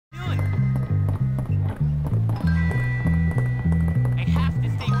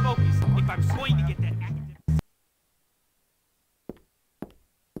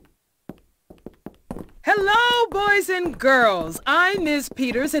boys and girls. I'm Ms.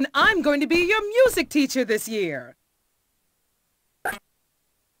 Peters, and I'm going to be your music teacher this year.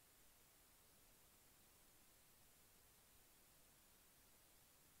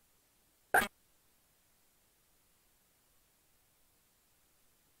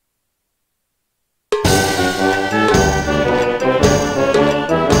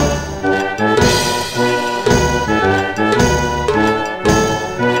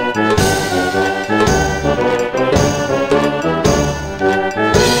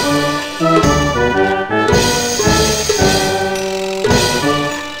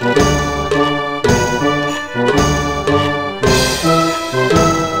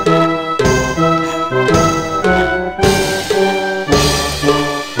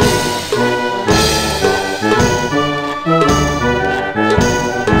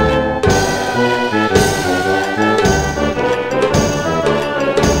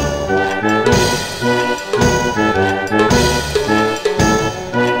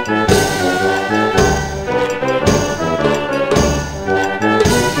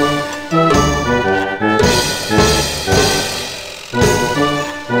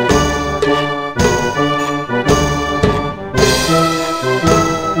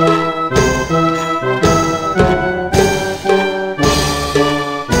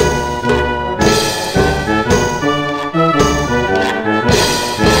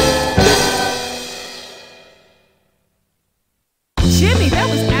 Jimmy, that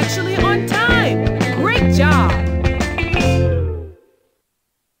was actually on time. Great job.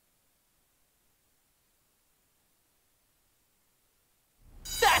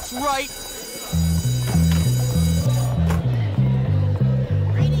 That's right.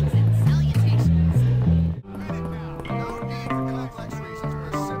 Greetings and salutations. No need for complex reasons,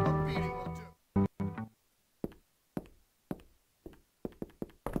 but a simple beating will do.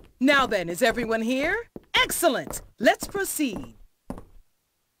 Now then, is everyone here? Excellent. Let's proceed.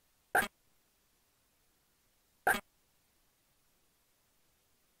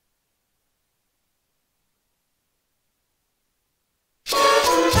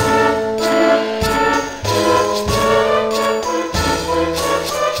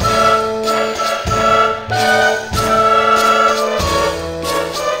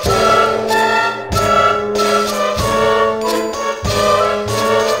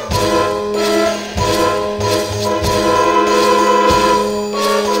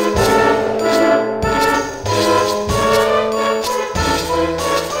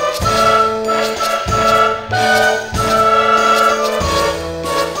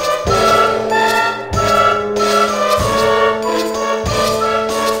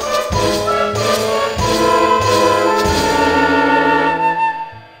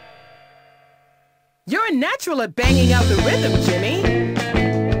 You're a natural at banging out the rhythm, Jimmy.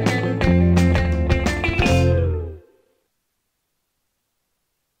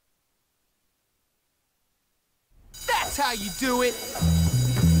 That's how you do it.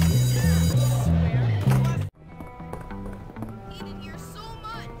 Hated here so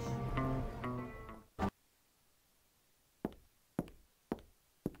much.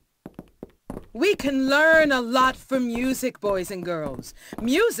 We can learn a lot from music, boys and girls.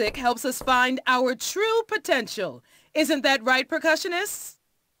 Music helps us find our true potential. Isn't that right, percussionists?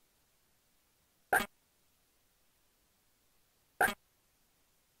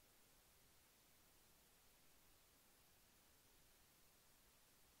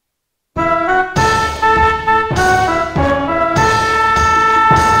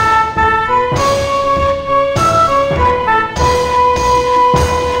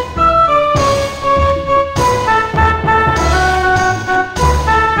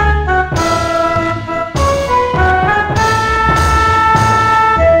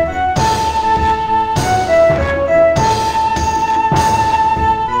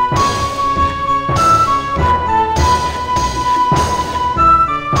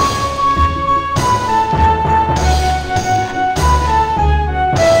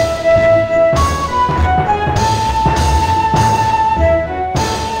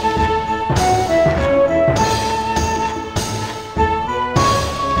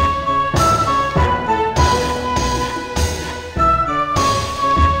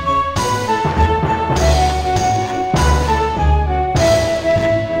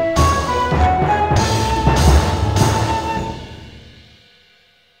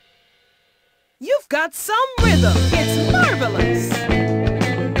 You've got some rhythm. It's marvelous.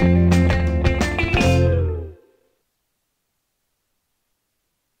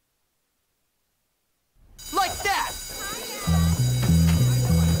 Like that.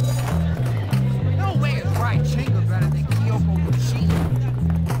 No way is right. Chinga better than Kyoko Yoshi.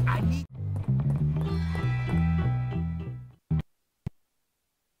 I need...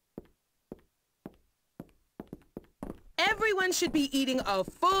 Everyone should be eating a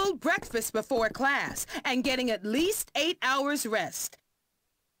full breakfast before class and getting at least 8 hours rest.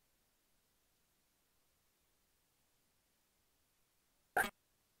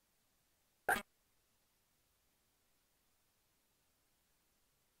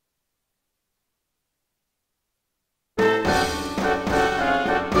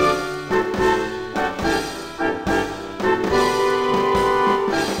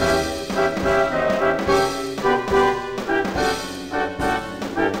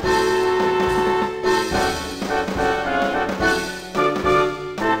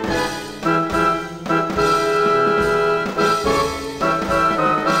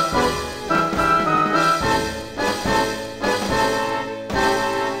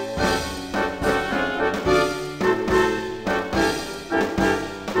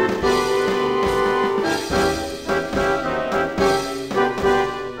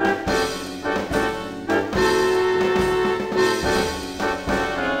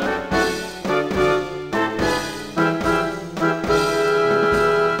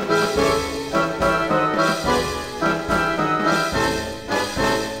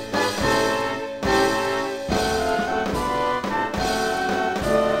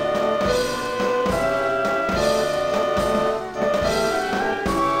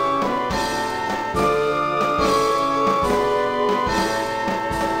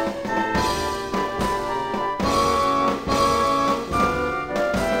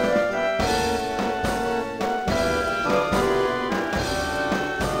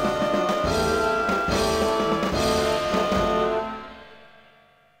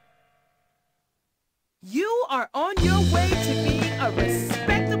 You are on your way to being a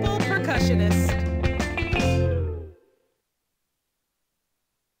respectable percussionist.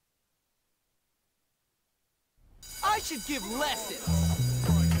 I should give lessons.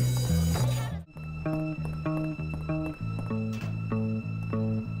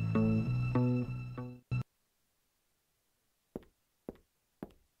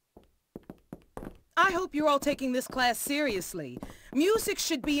 I hope you're all taking this class seriously. Music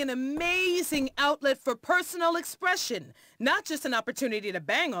should be an amazing outlet for personal expression, not just an opportunity to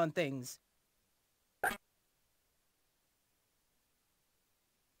bang on things.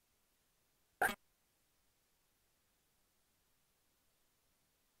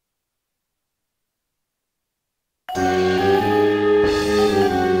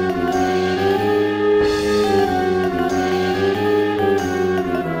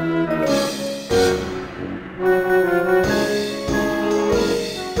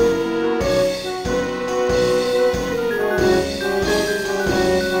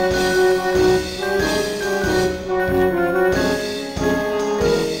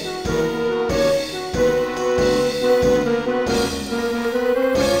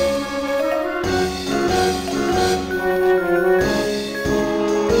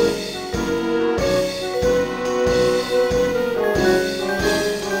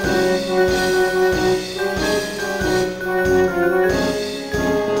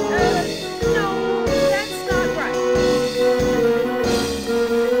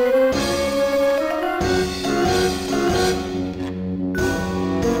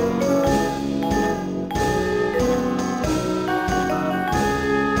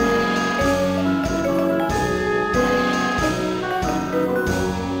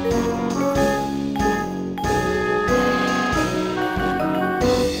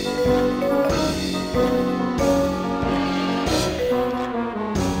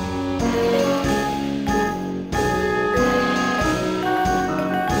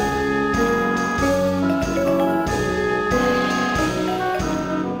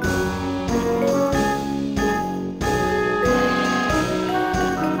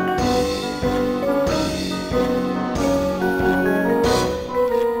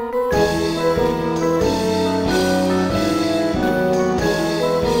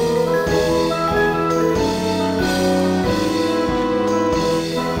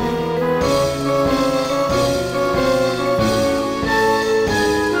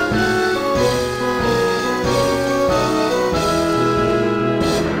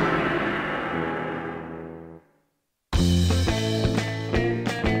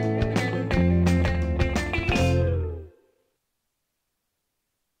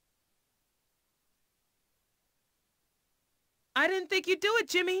 I didn't think you'd do it,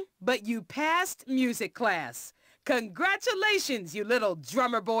 Jimmy, but you passed music class. Congratulations, you little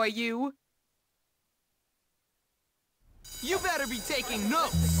drummer boy, you. You better be taking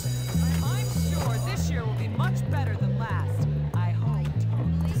notes. I'm sure this year will be much better than